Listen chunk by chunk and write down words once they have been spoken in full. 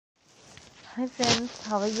Hi friends,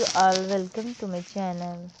 how are you all? Welcome to my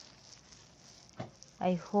channel.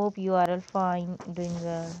 I hope you are all fine, doing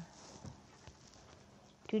well.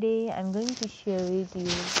 Today I'm going to share with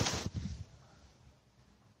you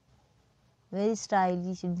very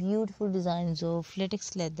stylish and beautiful designs of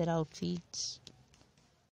latex leather outfits.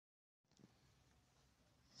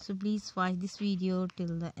 So please watch this video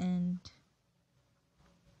till the end.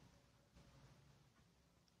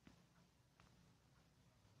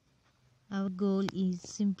 Our goal is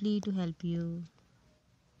simply to help you.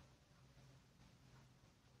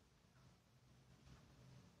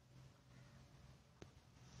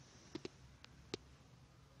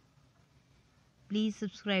 Please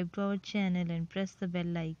subscribe to our channel and press the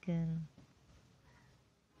bell icon.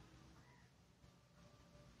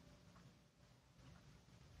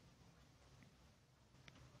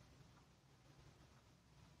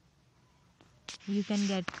 You can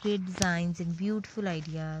get great designs and beautiful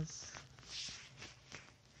ideas.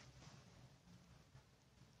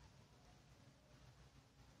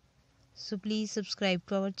 So please subscribe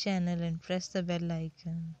to our channel and press the bell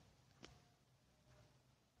icon.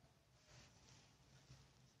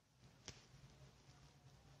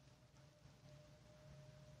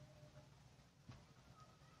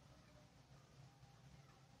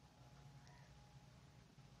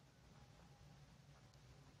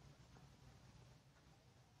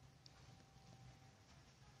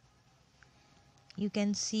 You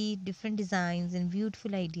can see different designs and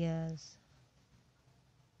beautiful ideas.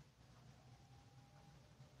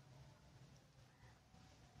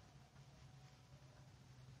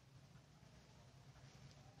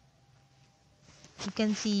 You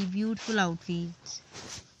can see beautiful outfits.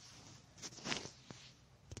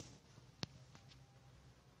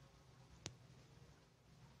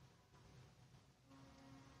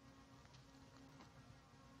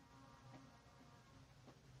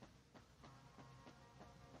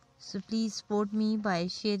 So please support me by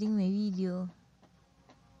sharing my video.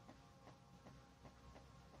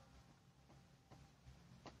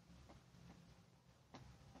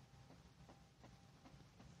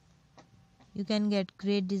 You can get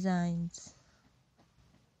great designs.